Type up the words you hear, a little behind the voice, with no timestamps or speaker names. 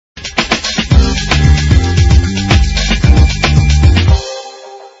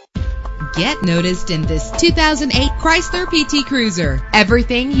get noticed in this 2008 Chrysler PT Cruiser.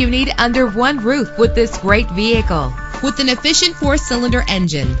 Everything you need under one roof with this great vehicle. With an efficient 4-cylinder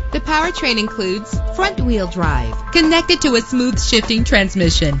engine, the powertrain includes front-wheel drive, connected to a smooth shifting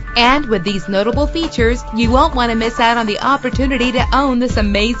transmission. And with these notable features, you won't want to miss out on the opportunity to own this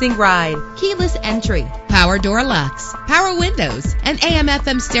amazing ride. Keyless entry, power door locks, power windows, an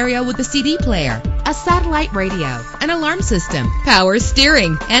AM/FM stereo with a CD player, a satellite radio, an alarm system, power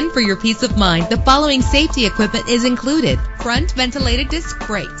steering. And for your peace of mind, the following safety equipment is included: front ventilated disc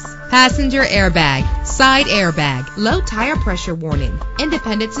brakes, passenger airbag, side airbag, low tire pressure warning,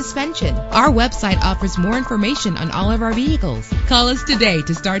 independent suspension. Our website offers more information on all of our vehicles. Call us today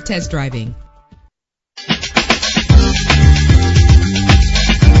to start test driving.